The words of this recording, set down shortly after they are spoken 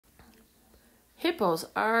Hippos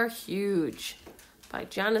Are Huge by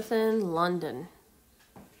Jonathan London.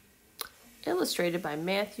 Illustrated by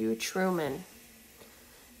Matthew Truman.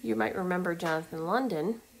 You might remember Jonathan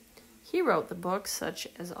London. He wrote the books such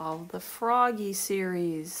as all the Froggy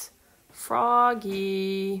series.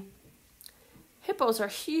 Froggy. Hippos are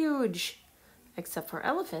huge. Except for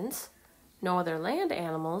elephants, no other land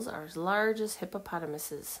animals are as large as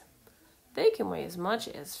hippopotamuses. They can weigh as much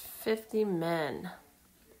as 50 men.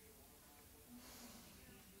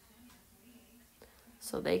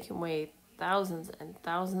 So they can weigh thousands and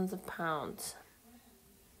thousands of pounds.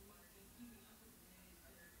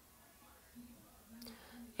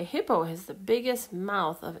 A hippo has the biggest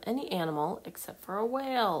mouth of any animal except for a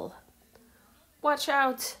whale. Watch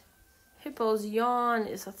out! Hippo's yawn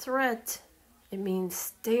is a threat. It means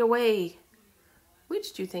stay away.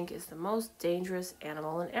 Which do you think is the most dangerous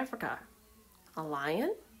animal in Africa? A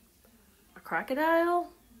lion? A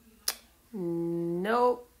crocodile?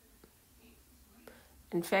 Nope.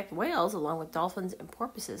 In fact, whales, along with dolphins and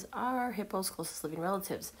porpoises, are hippo's closest living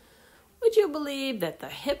relatives. Would you believe that the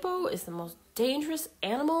hippo is the most dangerous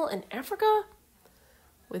animal in Africa?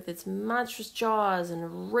 With its monstrous jaws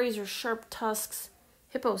and razor-sharp tusks,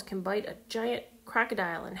 hippos can bite a giant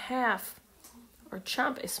crocodile in half or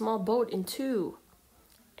chomp a small boat in two.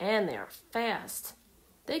 And they are fast.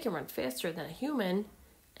 They can run faster than a human,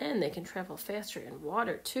 and they can travel faster in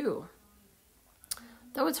water, too.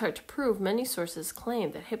 Though it's hard to prove, many sources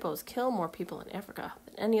claim that hippos kill more people in Africa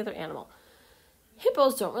than any other animal.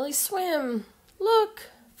 Hippos don't really swim. Look,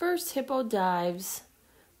 first hippo dives,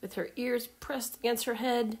 with her ears pressed against her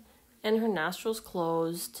head and her nostrils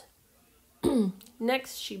closed.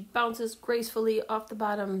 Next, she bounces gracefully off the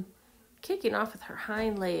bottom, kicking off with her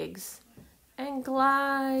hind legs, and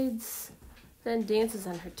glides, then dances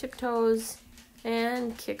on her tiptoes,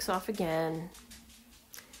 and kicks off again.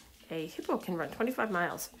 A hippo can run 25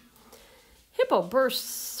 miles. Hippo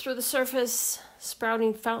bursts through the surface,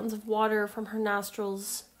 sprouting fountains of water from her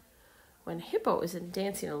nostrils. When Hippo isn't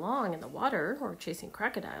dancing along in the water or chasing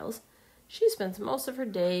crocodiles, she spends most of her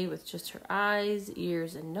day with just her eyes,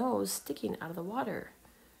 ears, and nose sticking out of the water,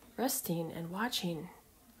 resting and watching.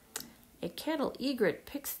 A cattle egret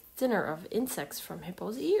picks dinner of insects from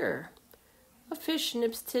Hippo's ear. A fish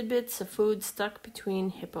nips tidbits of food stuck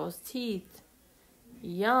between Hippo's teeth.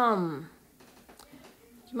 Yum!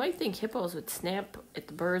 You might think hippos would snap at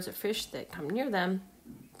the birds or fish that come near them,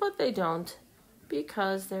 but they don't,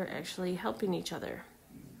 because they're actually helping each other.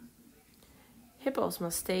 Hippos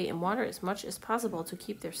must stay in water as much as possible to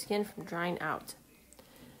keep their skin from drying out.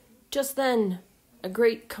 Just then, a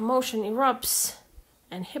great commotion erupts,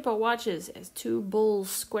 and Hippo watches as two bulls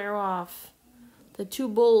square off. The two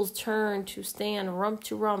bulls turn to stand rump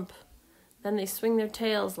to rump. Then they swing their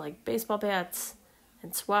tails like baseball bats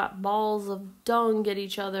and swat balls of dung at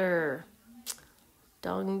each other.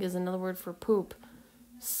 Dung is another word for poop.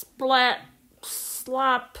 Splat,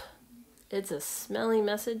 slop. It's a smelly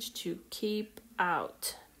message to keep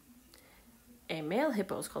out. A male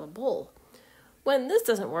hippo is called a bull. When this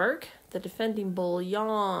doesn't work, the defending bull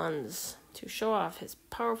yawns to show off his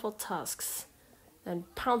powerful tusks, then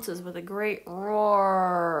pounces with a great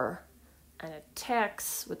roar and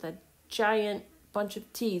attacks with a giant bunch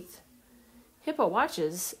of teeth. Hippo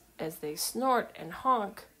watches as they snort and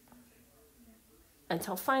honk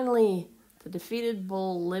until finally the defeated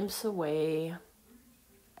bull limps away.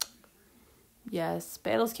 Yes,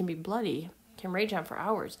 battles can be bloody, can rage on for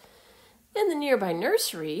hours. In the nearby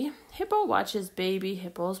nursery, Hippo watches baby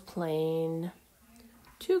hippos playing.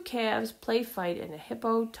 Two calves play fight in a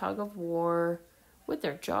hippo tug-of-war with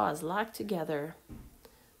their jaws locked together.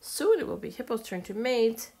 Soon it will be Hippo's turn to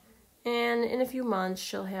mate, and in a few months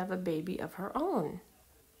she'll have a baby of her own.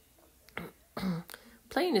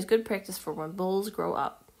 Playing is good practice for when bulls grow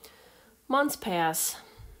up. Months pass.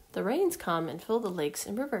 The rains come and fill the lakes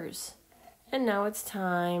and rivers. And now it's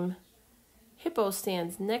time. Hippo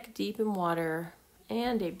stands neck deep in water,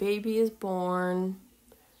 and a baby is born.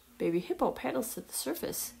 Baby Hippo paddles to the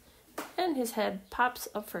surface, and his head pops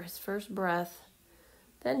up for his first breath.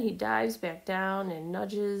 Then he dives back down and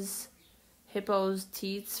nudges Hippo's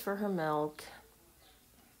teats for her milk.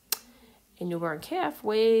 A newborn calf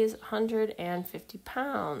weighs 150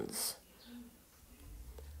 pounds.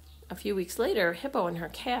 A few weeks later, Hippo and her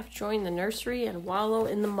calf join the nursery and wallow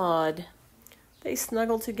in the mud. They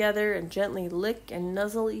snuggle together and gently lick and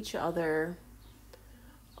nuzzle each other.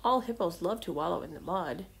 All hippos love to wallow in the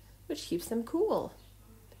mud, which keeps them cool.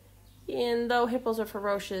 And though hippos are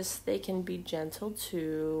ferocious, they can be gentle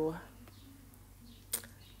too.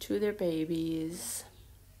 To their babies.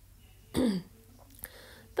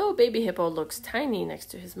 Though baby hippo looks tiny next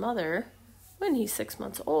to his mother, When he's 6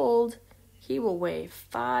 months old, he will weigh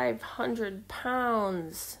 500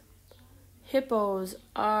 pounds. Hippos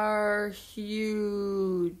are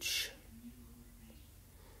huge.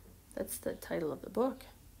 That's the title of the book.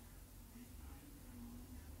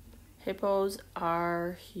 Hippos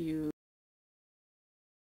are huge.